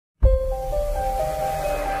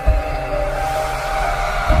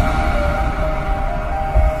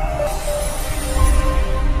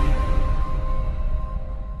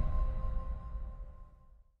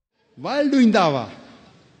doing dawah,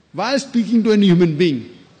 while speaking to any human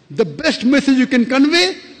being, the best message you can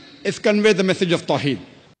convey is convey the message of Tawheed.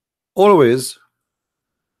 Always,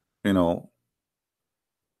 you know,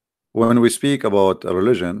 when we speak about a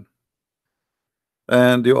religion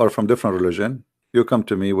and you are from different religion, you come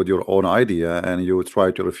to me with your own idea and you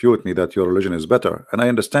try to refute me that your religion is better, and I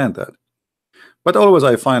understand that. But always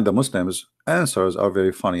I find the Muslims answers are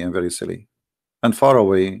very funny and very silly and far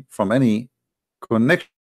away from any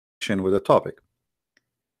connection with the topic.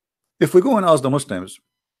 If we go and ask the Muslims,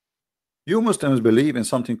 you Muslims believe in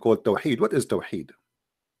something called Tawheed. What is Tawheed?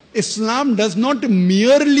 Islam does not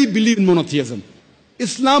merely believe in monotheism.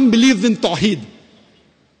 Islam believes in Tawheed.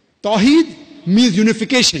 Tawheed means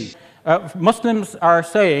unification. Muslims are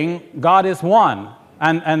saying God is one.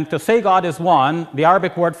 And to say God is one, the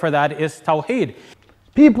Arabic word for that is Tawheed.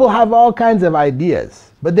 People have all kinds of ideas,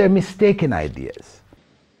 but they're mistaken ideas.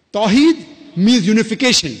 Tawheed means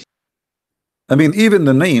unification. I mean, even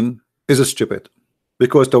the name is stupid,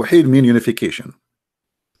 because Tawheed means unification.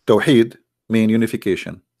 Tawheed means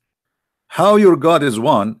unification. How your God is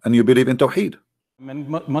one and you believe in Tawheed? And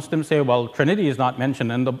Muslims say, well, Trinity is not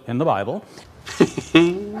mentioned in the Bible.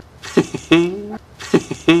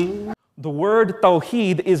 The word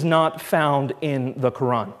Tawheed is not found in the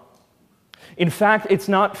Quran. In fact, it's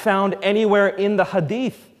not found anywhere in the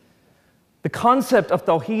Hadith. The concept of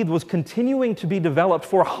Tawheed was continuing to be developed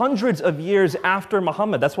for hundreds of years after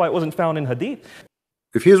Muhammad. That's why it wasn't found in Hadith.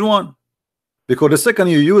 If he is one, because the second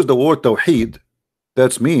you use the word Tawheed,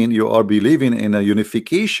 that's mean you are believing in a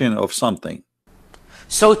unification of something.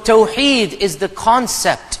 So Tawheed is the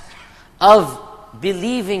concept of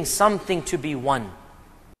believing something to be one.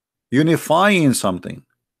 Unifying something.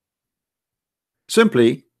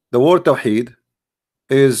 Simply, the word Tawheed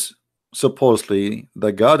is supposedly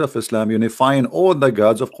the God of Islam unifying all the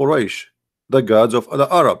gods of Quraysh, the gods of the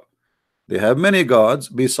Arab. They have many gods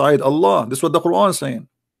beside Allah. This is what the Quran is saying.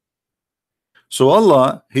 So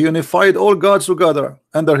Allah, He unified all gods together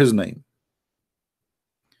under His name.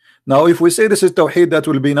 Now, if we say this is Tawheed, that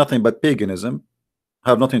will be nothing but paganism,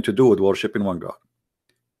 have nothing to do with worshiping one God.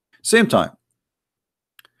 Same time,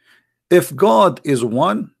 if God is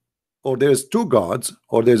one, or there's two gods,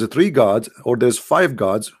 or there's three gods, or there's five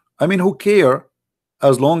gods, I mean, who care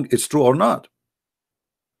as long it's true or not?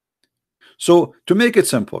 So to make it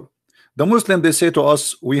simple, the Muslim, they say to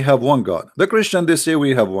us, we have one God. The Christian, they say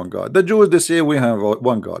we have one God. The Jews, they say we have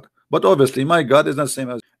one God. But obviously my God is not the same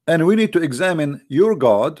as, and we need to examine your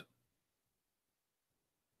God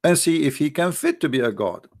and see if he can fit to be a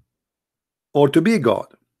God or to be God.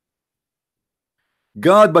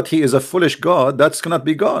 God, but he is a foolish God, that's cannot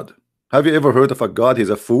be God. Have you ever heard of a God? He's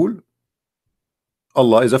a fool.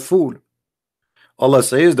 Allah is a fool. Allah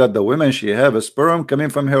says that the woman, she have a sperm coming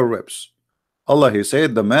from her ribs. Allah, He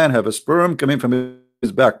said the man have a sperm coming from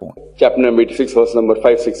his backbone. Chapter number 86, verse number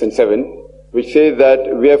 5, 6 and 7, which says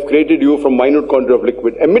that we have created you from minute quantity of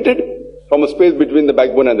liquid emitted from a space between the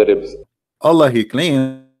backbone and the ribs. Allah, He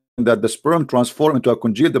claimed that the sperm transformed into a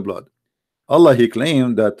congealed blood. Allah, He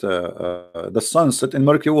claimed that the sun set in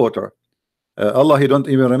murky water. Allah, He don't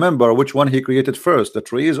even remember which one He created first, the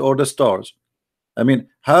trees or the stars. I mean,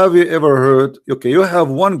 have you ever heard, okay, you have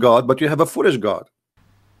one God, but you have a foolish God.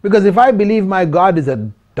 Because if I believe my God is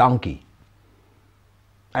a donkey,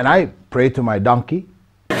 and I pray to my donkey,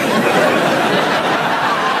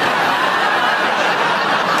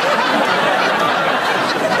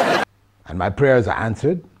 and my prayers are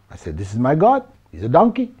answered, I said, this is my God, he's a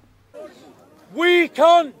donkey. We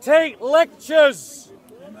can't take lectures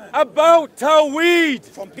about Tawheed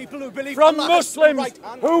from people who believe from Muslims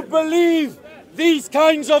who believe these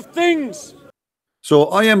kinds of things. So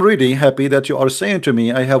I am really happy that you are saying to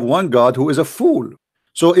me I have one God who is a fool.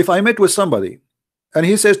 So if I met with somebody and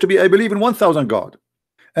he says to me I believe in 1,000 God,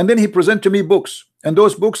 and then he present to me books, and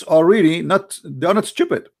those books are really not, they are not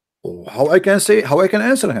stupid, how I can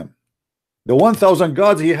answer him? The 1,000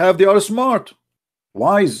 gods he have, they are smart,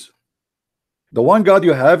 wise. The one God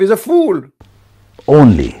you have is a fool.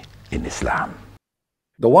 Only in Islam.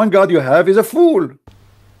 The one God you have is a fool.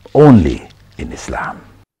 Only in Islam.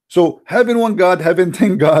 So having one God, having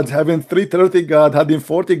 10 gods, having 330 gods, having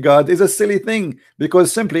 40 gods is a silly thing,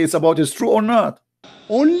 because simply it's about is true or not.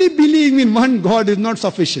 Only believing in one God is not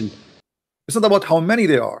sufficient. It's not about how many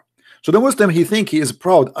there are. So the Muslim, he think he is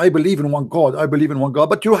proud. I believe in one God. I believe in one God.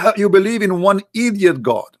 But you believe in one idiot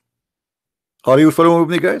God. Are you following with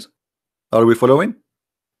me, guys? Are we following?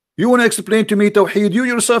 You want to explain to me Tawheed? You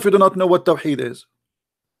yourself, you do not know what Tawheed is.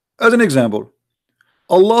 As an example,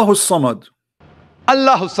 Allahu Samad.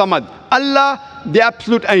 Allahu Samad. Allah, the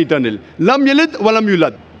absolute and eternal. Lam yalid wa lam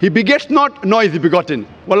yulad. He begets not, nor is he begotten.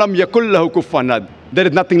 Walam yakul lahu kufuwan ahad. There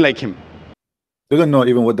is nothing like him. They don't know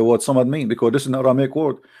even what the word samad mean, because this is an Aramaic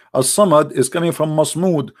word. As-samad is coming from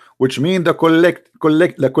masmud, which means the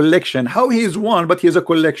collection. How he is one, but he is a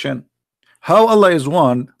collection. How Allah is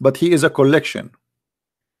one, but he is a collection.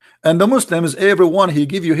 And the Muslims, everyone, he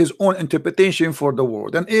give you his own interpretation for the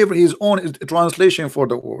word, and his own translation for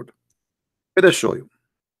the word. Let us show you.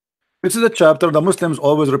 This is a chapter the Muslims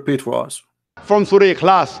always repeat for us. From Surah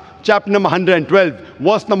Ikhlas, chapter number 112,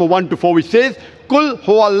 verse number 1 to 4, which says, Kul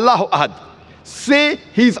huwallahu ahad. Say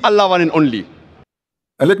he is Allah one and only.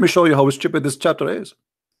 And let me show you how stupid this chapter is.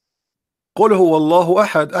 Qul huwallahu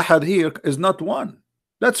ahad. Ahad here is not one.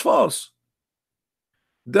 That's false.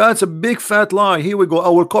 That's a big fat lie. Here we go. I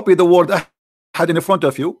will copy the word ahad in front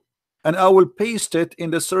of you, and I will paste it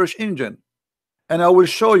in the search engine, and I will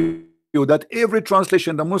show you that every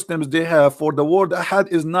translation the Muslims they have for the word ahad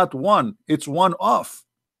is not one. It's one off,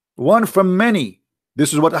 one from many.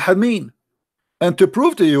 This is what ahad mean. And to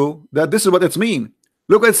prove to you that this is what it's mean,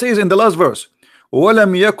 look what it says in the last verse.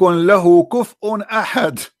 وَلَمْ يَكُنْ لَهُ كُفْءٌ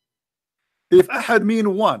أَحَدٌ. If ahad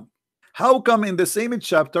mean one, how come in the same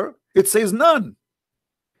chapter it says none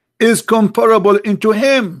is comparable into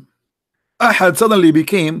him? Ahad suddenly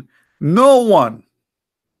became no one,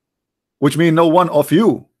 which means no one of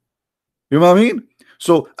you. You know what I mean?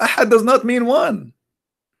 So ahad does not mean one.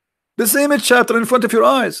 The same chapter in front of your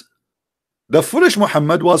eyes. The foolish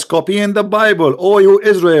Muhammad was copying the Bible. Oh, you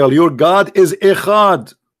Israel, your God is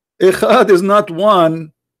Echad. Echad is not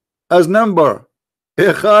one as number.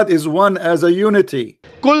 Echad is one as a unity.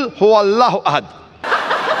 Kul huwallahu ahad.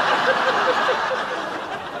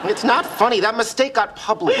 It's not funny. That mistake got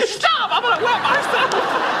published. Stop! I'm gonna wet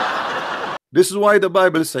myself. This is why the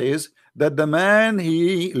Bible says that the man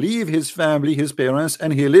he leave his family, his parents,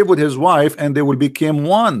 and he live with his wife, and they will become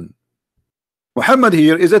one. Muhammad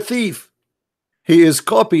here is a thief. He is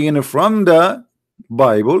copying from the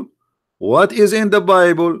Bible what is in the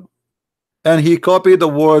Bible, and he copied the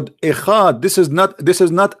word echad. This is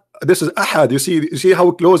ahad. You see how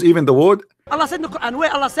close even the word. Allah said in the Quran,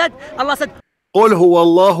 where Allah said, Qul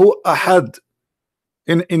huwallahu ahad.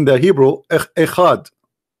 In the Hebrew, echad.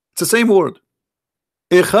 It's the same word.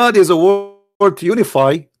 Echad is a word to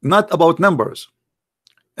unify, not about numbers.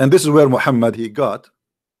 And this is where Muhammad he got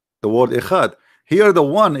the word echad. Here the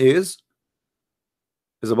one is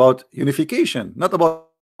about unification, not about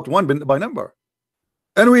one by number.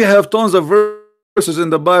 And we have tons of verses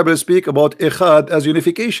in the Bible speak about echad as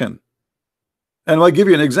unification. And I'll give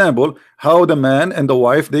you an example how the man and the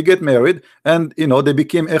wife they get married, and they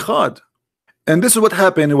became echad. And this is what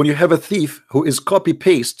happened when you have a thief who is copy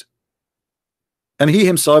paste, and he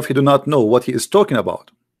himself he do not know what he is talking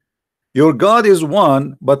about. Your God is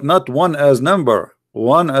one, but not one as number,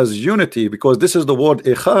 one as unity, because this is the word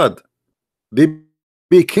echad. They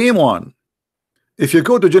became one. If you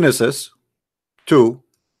go to Genesis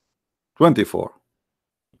 2:24,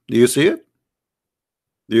 do you see it?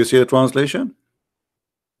 Do you see the translation?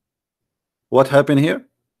 What happened here?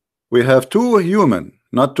 We have two human,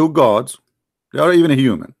 not two gods. They are even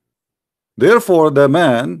human. Therefore the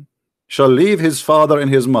man shall leave his father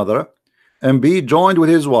and his mother and be joined with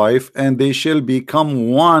his wife, and they shall become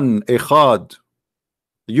one, echad,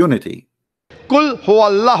 unity. Kul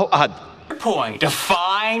huwallahu ahad. Point. A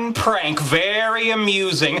fine prank, very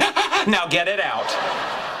amusing. Now get it out.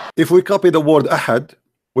 If we copy the word ahad,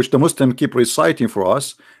 which the Muslim keep reciting for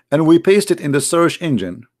us, and we paste it in the search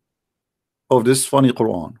engine of this funny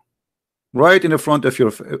Quran, right in the front of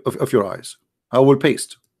your eyes, I will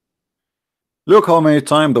paste. Look how many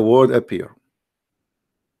times the word appear.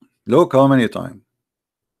 Look how many times.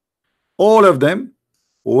 All of them.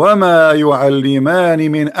 وَمَا يُعَلِّمَانِ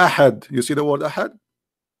مِنْ أَحَدٍ. You see the word ahad?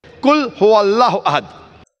 Kul huwallahu ahad.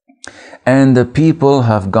 And the people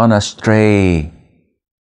have gone astray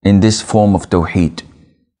in this form of Tawheed.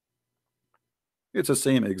 It's the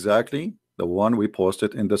same exactly, the one we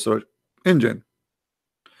posted in the search engine.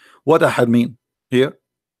 What ahad mean here?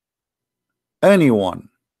 Anyone,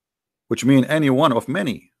 which mean any one of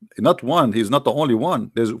many, not one. He's not the only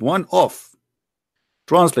one. There's one of.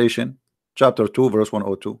 Translation, chapter 2, verse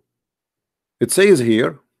 102. It says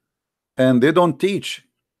here, and they don't teach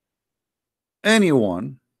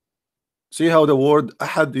anyone. See how the word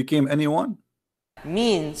ahad became anyone?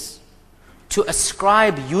 Means to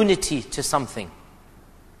ascribe unity to something.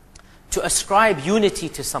 To ascribe unity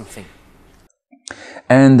to something.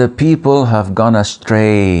 And the people have gone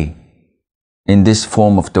astray in this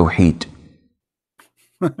form of Tawheed.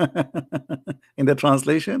 In the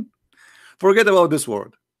translation, forget about this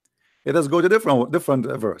word. Let us go to different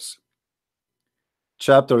verse.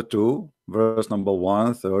 chapter 2, verse number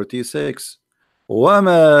 136.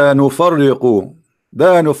 وَمَا نُفَرِّقُ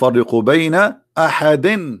لا نفرق بين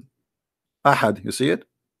أحد. أحد, you see it?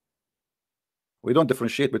 We don't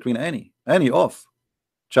differentiate between any of.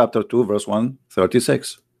 Chapter 2, verse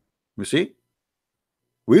 136. You see?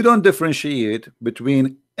 We don't differentiate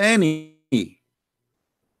between any.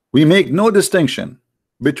 We make no distinction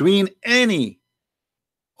between any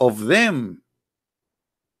of them.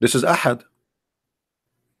 This is Ahad.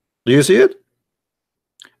 Do you see it?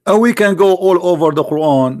 And we can go all over the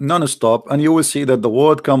Quran non-stop, and you will see that the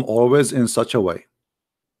word come always in such a way.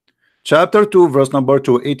 Chapter 2, verse number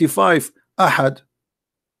 285. Ahad.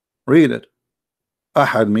 Read it.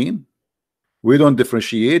 Ahad mean we don't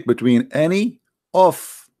differentiate between any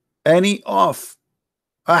of.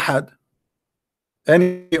 Ahad.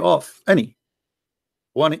 Any of. Any.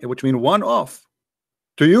 One, which mean one of.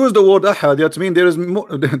 To use the word Ahad, that means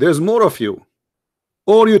there's more of you.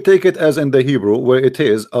 Or you take it as in the Hebrew, where it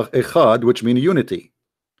is echad, which means unity.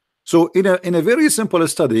 So in a very simple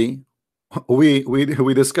study,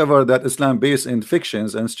 we discover that Islam based in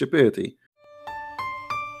fictions and stupidity.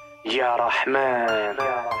 Ya Rahman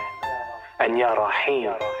and Ya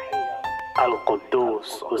Rahim,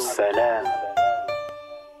 Al-Quddus, As-Salam.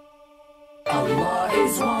 Allah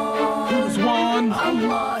is one. Who's one?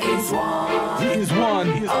 Allah is one. He is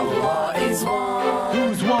one. Allah is one.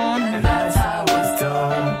 Who's one? And that's how it's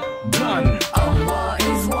done. Done. Allah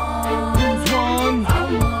is one. Who's one?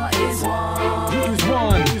 Allah is one. He is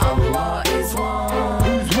one. Allah is one.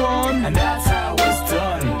 Who's one? And that's how it's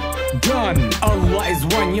done. Done. Allah is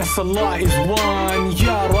one. Yes, Allah is one.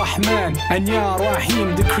 Ya Rahman and Ya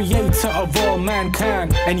Rahim, the creator of all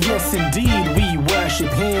mankind. And yes, indeed, we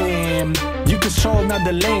worship Him. You control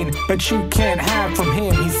another lane, but you can't hide from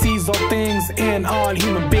Him. He sees all things in all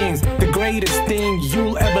human beings. The greatest thing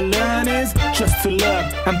you'll ever learn is just to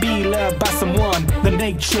love and be loved by someone. The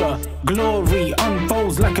nature, glory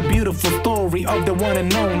unfolds like a beautiful story of the one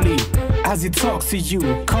and only. As He talks to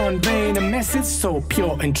you, conveying a message so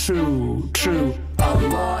pure and true. True.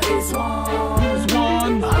 Allah is one. Who's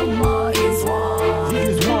one? Allah is one. He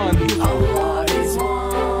is one. Allah is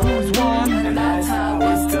one. Who's one? And that's how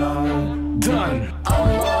it's done. Done.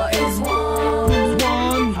 Allah is one. Who's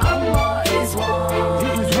one? Allah is one.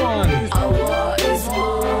 He is one. Allah is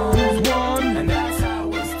one. Who's one? And that's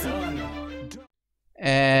how it's done.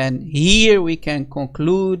 And here we can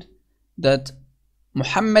conclude that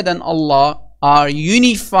Muhammad and Allah are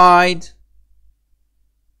unified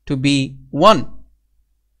to be one.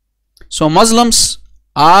 So Muslims,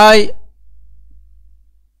 I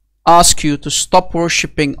ask you to stop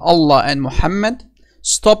worshipping Allah and Muhammad.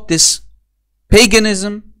 Stop this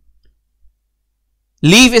paganism.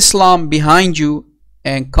 Leave Islam behind you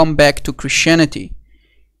and come back to Christianity.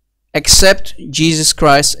 Accept Jesus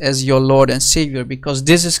Christ as your Lord and Savior, because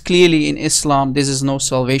this is clearly in Islam, this is no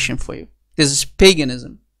salvation for you. This is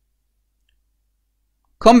paganism.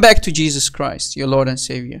 Come back to Jesus Christ, your Lord and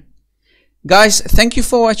Savior. Guys, thank you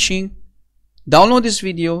for watching. Download this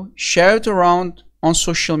video, share it around on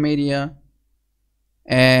social media,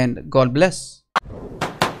 and God bless.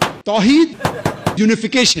 Tawheed,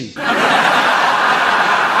 unification.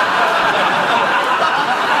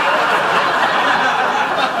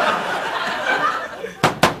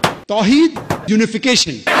 Tawheed,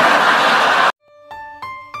 unification.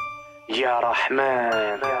 Ya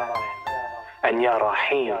Rahman and Ya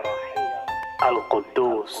Rahim,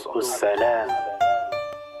 Al-Quddus, As-Salam.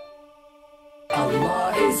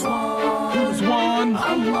 Allah is one. Who's one?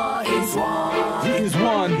 Allah is one. He is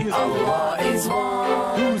one. Allah is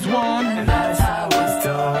one. Who's one?